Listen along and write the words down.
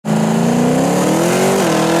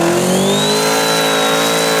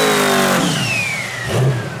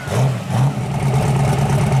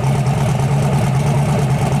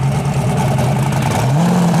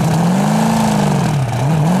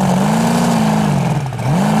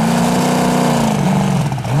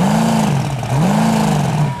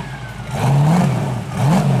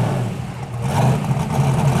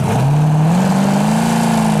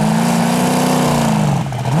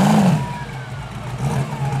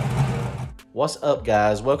What's up,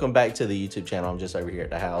 guys? Welcome back to the YouTube channel. I'm just over here at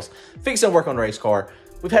the house fixing to work on the race car.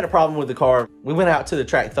 We've had a problem with the car. We went out to the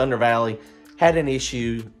track Thunder Valley, had an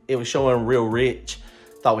issue. It was showing real rich.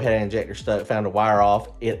 Thought we had an injector stuck, found a wire off.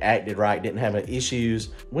 It acted right, didn't have any issues.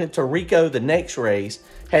 Went to Rico the next race,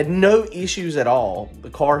 had no issues at all. The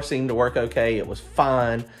car seemed to work okay, it was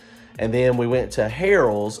fine. And then we went to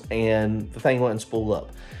Harold's and the thing wouldn't spool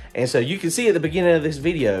up. And so you can see at the beginning of this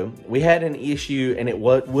video, we had an issue and it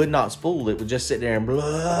would not spool. It would just sit there and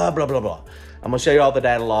blah, blah, blah, blah. I'm gonna show you all the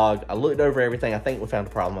data log. I looked over everything. I think we found a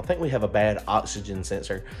problem. I think we have a bad oxygen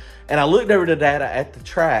sensor. And I looked over the data at the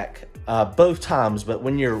track both times, but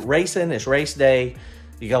when you're racing, it's race day,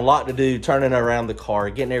 you got a lot to do, turning around the car,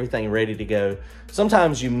 getting everything ready to go.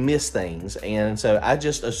 Sometimes you miss things. And so I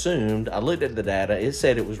just assumed, I looked at the data, it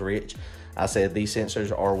said it was rich. I said, these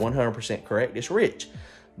sensors are 100% correct, it's rich.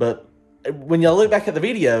 But when you look back at the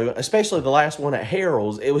video, especially the last one at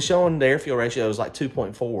Harold's, it was showing the air fuel ratio was like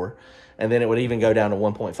 2.4, and then it would even go down to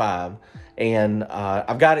 1.5. And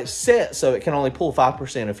I've got it set so it can only pull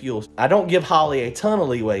 5% of fuel. I don't give Holley a ton of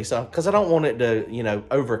leeway, so because I don't want it to, you know,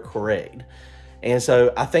 overcorrect. And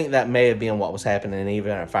so I think that may have been what was happening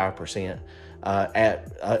even at 5%.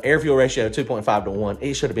 At air fuel ratio 2.5 to 1,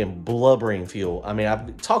 it should have been blubbering fuel. I mean, I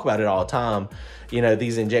talk about it all the time. You know,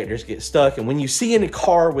 these injectors get stuck, and when you see in a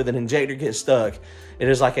car with an injector get stuck, it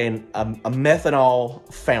is like a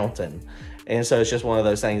methanol fountain. And so it's just one of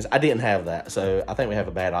those things. I didn't have that, so I think we have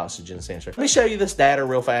a bad oxygen sensor. Let me show you this data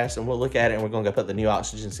real fast, and we'll look at it, and we're gonna go put the new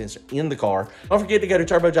oxygen sensor in the car. Don't forget to go to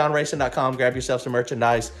turbojohnracing.com, grab yourself some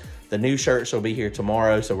merchandise. The new shirts will be here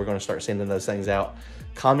tomorrow, so we're gonna start sending those things out.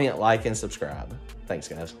 Comment, like, and subscribe. Thanks,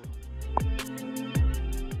 guys.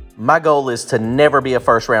 My goal is to never be a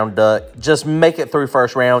first round duck, just make it through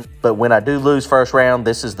first round. But when I do lose first round,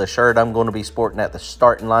 this is the shirt I'm going to be sporting at the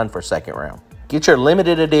starting line for second round. Get your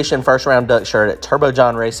limited edition first round duck shirt at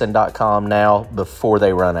turbojohnracing.com now before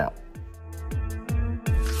they run out.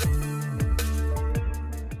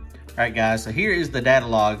 All right, guys, so here is the data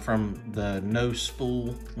log from the no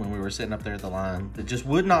spool when we were sitting up there at the line. It just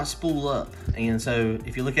would not spool up. And so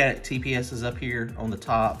if you look at it, TPS is up here on the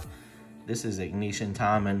top. This is ignition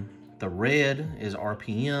timing. The red is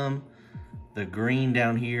RPM. The green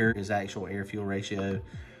down here is actual air fuel ratio.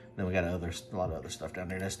 Then we got a lot of other stuff down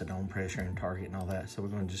there. That's the dome pressure and target and all that. So we're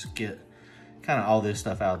gonna just get kind of all this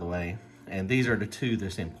stuff out of the way. And these are the two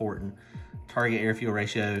that's important. Target air fuel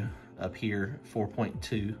ratio up here,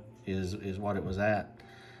 4.2 is what it was at.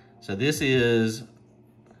 So this is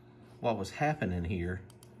what was happening here.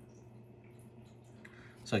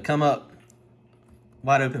 So come up,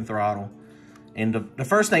 wide open throttle. And the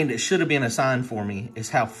first thing that should have been a sign for me is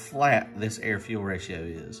how flat this air fuel ratio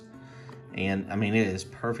is. And I mean, it is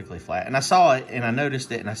perfectly flat. And I saw it and I noticed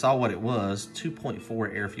it and I saw what it was,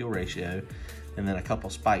 2.4 air fuel ratio, and then a couple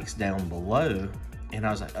spikes down below. And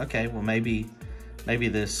I was like, okay, well maybe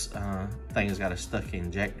this thing has got a stuck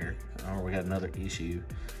injector or we got another issue.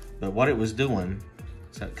 But what it was doing,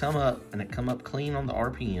 so it come up and it come up clean on the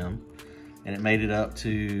RPM, and it made it up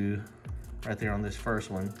to, right there on this first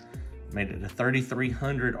one, made it to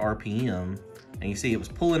 3,300 RPM. And you see it was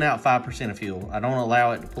pulling out 5% of fuel. I don't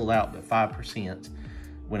allow it to pull out but 5%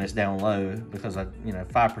 when it's down low, because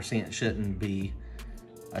 5% shouldn't be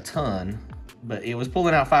a ton, but it was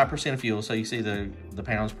pulling out 5% of fuel. So you see the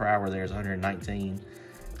pounds per hour there is 119,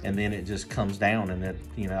 and then it just comes down, and it,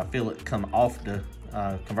 I feel it come off the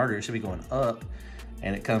converter. It should be going up,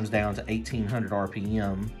 and it comes down to 1,800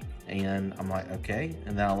 RPM, and I'm like, okay,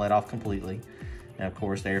 and then I'll let off completely. And of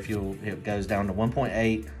course, the air fuel, it goes down to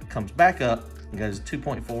 1.8, comes back up, and goes to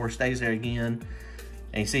 2.4, stays there again.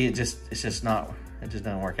 And you see, it just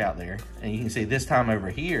doesn't work out there. And you can see this time over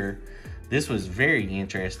here, this was very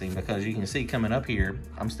interesting, because you can see coming up here,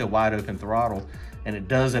 I'm still wide open throttle, and it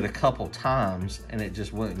does it a couple times, and it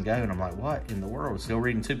just wouldn't go. And I'm like, what in the world? Still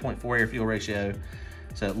reading 2.4 air fuel ratio.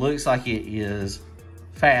 So it looks like it is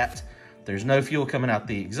fat. There's no fuel coming out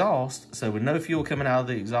the exhaust. So with no fuel coming out of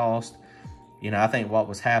the exhaust, I think what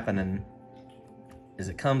was happening is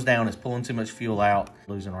it comes down, it's pulling too much fuel out,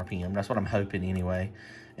 losing RPM. That's what I'm hoping anyway.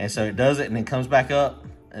 And so it does it and then comes back up,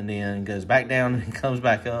 and then goes back down and comes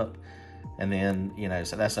back up. And then,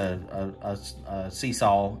 so that's a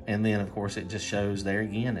seesaw. And then of course it just shows there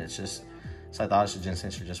again. It's like the oxygen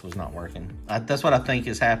sensor just was not working. That's what I think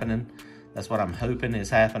is happening. That's what I'm hoping is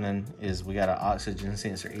happening, is we got an oxygen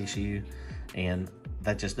sensor issue, and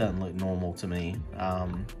that just doesn't look normal to me.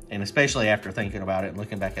 And especially after thinking about it and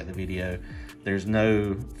looking back at the video, there's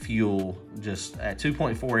no fuel, just at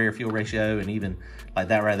 2.4 air fuel ratio, and even like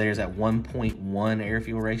that right there is at 1.1 air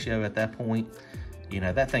fuel ratio at that point.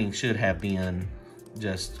 That thing should have been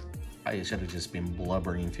just it should have just been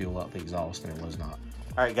blubbering fuel out the exhaust, and it was not.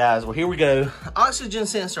 All right, guys, well, here we go. Oxygen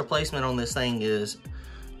sensor placement on this thing is,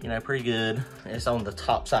 you know, pretty good. It's on the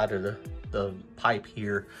top side of the pipe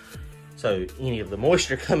here. So any of the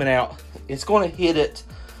moisture coming out, it's going to hit it,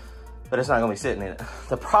 but it's not going to be sitting in it.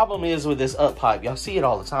 The problem is with this up pipe, y'all see it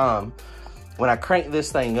all the time. When I crank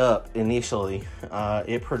this thing up initially,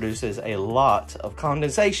 it produces a lot of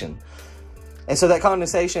condensation. And so that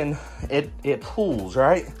condensation, it pools,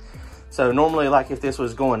 right? So normally, like if this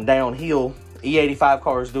was going downhill, E85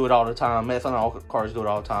 cars do it all the time. Methanol cars do it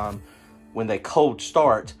all the time. When they cold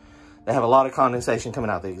start, they have a lot of condensation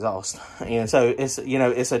coming out the exhaust. And so it's, you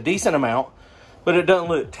know, it's a decent amount, but it doesn't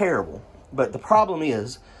look terrible. But the problem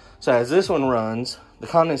is, so as this one runs, the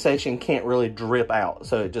condensation can't really drip out.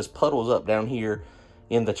 So it just puddles up down here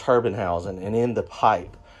in the turbine housing and in the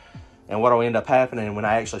pipe. And what will end up happening when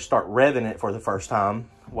I actually start revving it for the first time,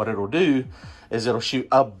 what it'll do is it'll shoot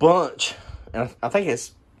a bunch, and I think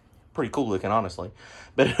it's pretty cool looking, honestly,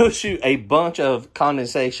 but it'll shoot a bunch of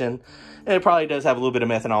condensation, and it probably does have a little bit of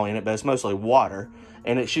methanol in it, but it's mostly water,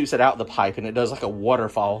 and it shoots it out the pipe, and it does like a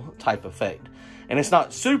waterfall type effect. And it's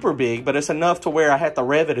not super big, but it's enough to where I have to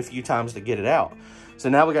rev it a few times to get it out. So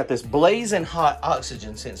now we got this blazing hot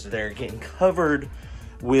oxygen sensor there getting covered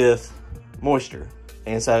with moisture.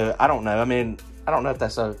 And so I don't know. I mean, I don't know if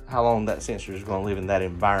that's how long that sensor is going to live in that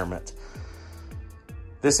environment.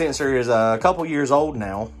 This sensor is a couple years old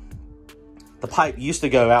now. The pipe used to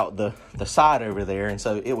go out the side over there, and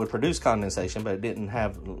so it would produce condensation, but it didn't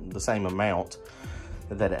have the same amount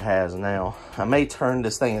that it has now. I may turn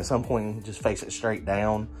this thing at some point and just face it straight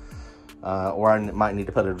down, or I might need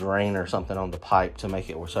to put a drain or something on the pipe to make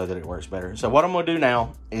it so that it works better. So what I'm going to do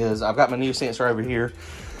now is I've got my new sensor over here.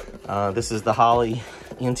 This is the Holley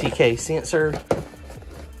NTK sensor.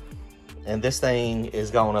 And this thing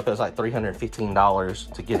is going up. It's like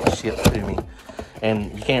 $315 to get it shipped to me.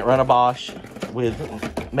 And you can't run a Bosch with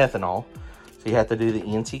methanol. So you have to do the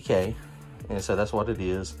NTK. And so that's what it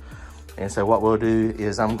is. And so what we'll do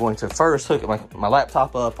is I'm going to first hook my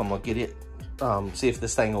laptop up. I'm going to get it, see if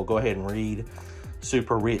this thing will go ahead and read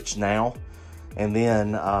super rich now. And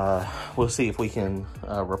then we'll see if we can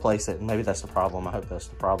replace it. And maybe that's the problem. I hope that's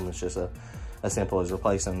the problem. It's just as simple as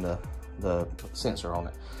replacing the sensor on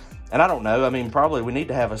it. And I don't know. I mean, probably we need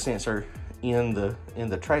to have a sensor in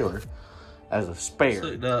the trailer as a spare.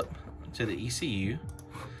 Hooked up to the ECU.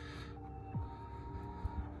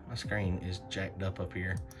 My screen is jacked up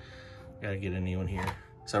here. Got to get a new one here.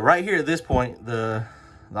 So right here at this point, the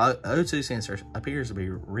O2 sensor appears to be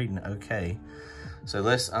reading okay. So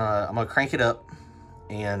let's. I'm gonna crank it up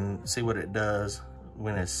and see what it does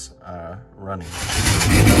when it's running.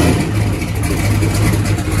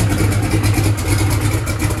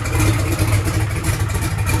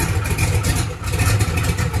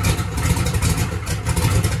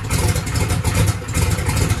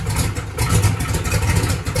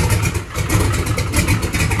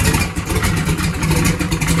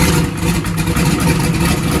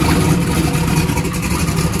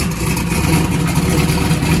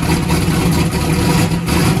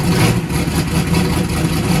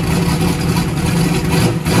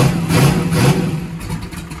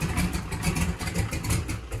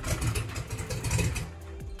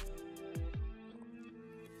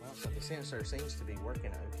 So the sensor seems to be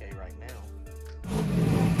working okay right now.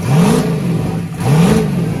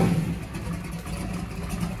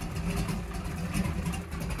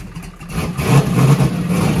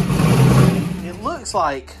 It looks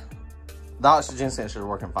like the oxygen sensor is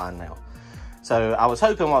working fine now. So I was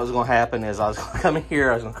hoping what was going to happen is I was going to come in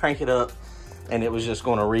here, I was going to crank it up, and it was just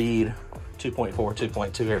going to read 2.4,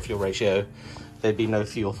 2.2 air fuel ratio. There'd be no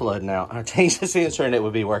fuel flooding out. I changed the sensor and it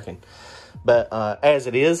would be working. But as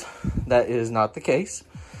it is, that is not the case.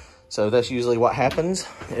 So that's usually what happens,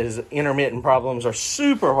 is intermittent problems are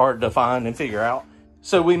super hard to find and figure out.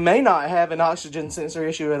 So we may not have an oxygen sensor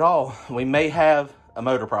issue at all. We may have a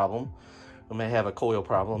motor problem. We may have a coil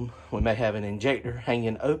problem. We may have an injector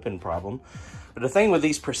hanging open problem. But the thing with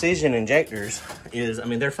these precision injectors is, I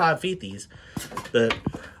mean, they're 550s, but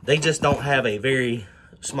they just don't have a very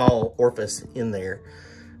small orifice in there.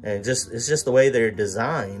 And it's just the way they're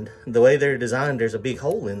designed. The way they're designed, there's a big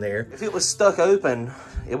hole in there. If it was stuck open,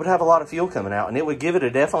 it would have a lot of fuel coming out, and it would give it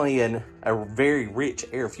definitely a very rich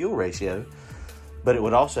air fuel ratio. But it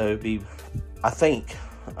would also be, I think,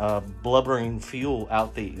 blubbering fuel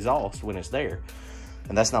out the exhaust when it's there.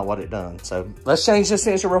 And that's not what it done. So let's change this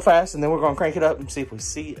sensor real fast, and then we're gonna crank it up and see if we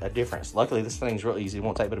see a difference. Luckily, this thing's real easy. It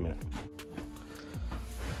won't take but a minute.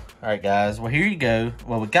 All right, guys, well, here you go.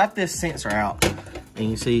 Well, we got this sensor out, and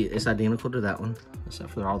you see it's identical to that one,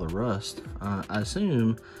 except for all the rust. I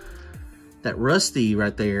assume that rusty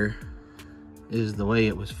right there is the way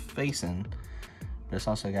it was facing. But it's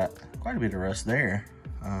also got quite a bit of rust there.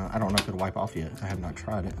 I don't know if it'll wipe off yet. I have not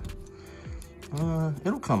tried it.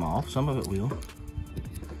 It'll come off. Some of it will.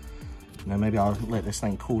 Now maybe I'll let this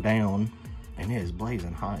thing cool down. And it is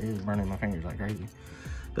blazing hot. It is burning my fingers like crazy.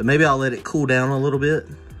 But maybe I'll let it cool down a little bit.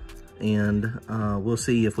 And we'll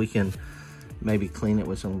see if we can maybe clean it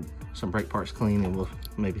with some brake parts clean, and we'll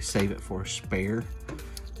maybe save it for a spare.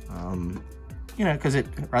 You know, because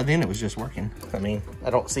right then it was just working. I mean, I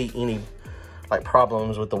don't see any like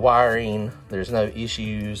problems with the wiring. There's no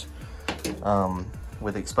issues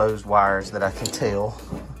with exposed wires that I can tell.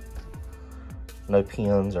 No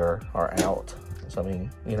pins are out. So I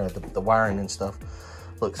mean, you know, the wiring and stuff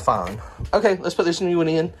looks fine. Okay, let's put this new one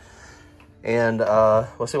in, and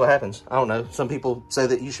we'll see what happens. I don't know. Some people say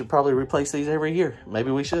that you should probably replace these every year.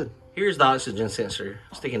 Maybe we should. Here's the oxygen sensor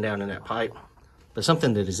sticking down in that pipe. But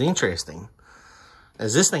something that is interesting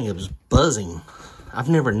is this thing is buzzing. I've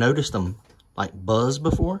never noticed them like buzz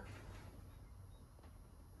before.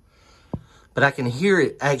 But I can hear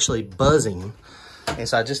it actually buzzing. And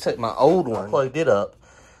so I just took my old one, plugged it up,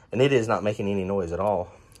 and it is not making any noise at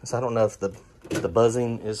all. So I don't know if the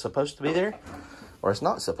buzzing is supposed to be there or it's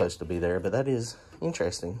not supposed to be there, but that is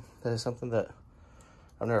interesting. That is something that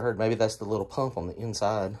I've never heard. Maybe that's the little pump on the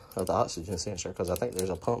inside of the oxygen sensor, because I think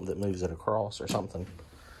there's a pump that moves it across or something.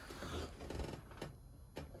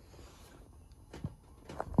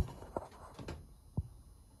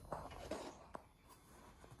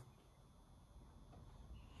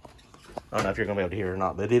 I don't know if you're gonna be able to hear it or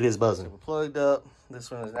not, but it is buzzing. We're plugged up.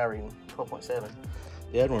 This one is now reading 12.7.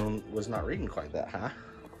 The other one was not reading quite that high.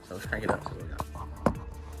 So let's crank it up. See what we got.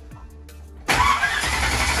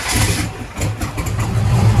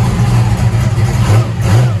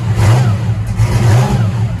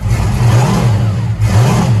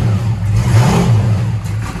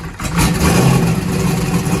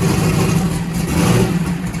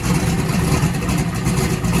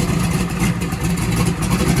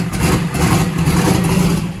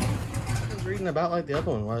 About like the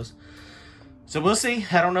other one was. So we'll see.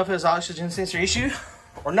 I don't know if it's an oxygen sensor issue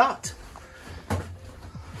or not.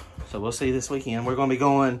 So we'll see this weekend. We're going to be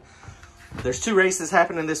going, there's 2 races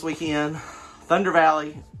happening this weekend. Thunder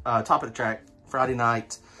Valley, top of the track, Friday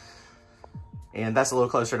night. And that's a little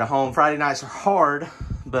closer to home. Friday nights are hard,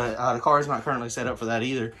 but the car is not currently set up for that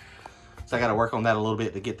either. So I got to work on that a little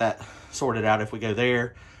bit to get that sorted out if we go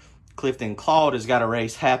there. Clifton Claude has got a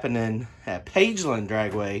race happening at Pageland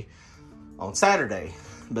Dragway on Saturday,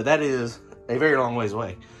 but that is a very long ways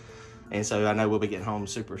away. And so I know we'll be getting home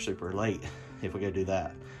super, super late if we go do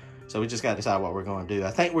that. So we just got to decide what we're going to do. I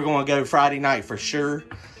think we're going to go Friday night for sure.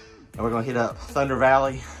 And we're going to hit up Thunder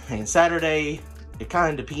Valley. And Saturday, it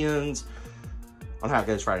kind of depends on how it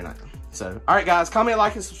goes Friday night. So, all right, guys, comment,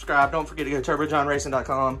 like, and subscribe. Don't forget to go to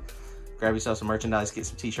turbojohnracing.com. Grab yourself some merchandise, get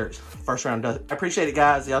some t-shirts. First round done. I appreciate it,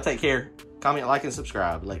 guys. Y'all take care. Comment, like, and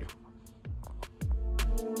subscribe. Later.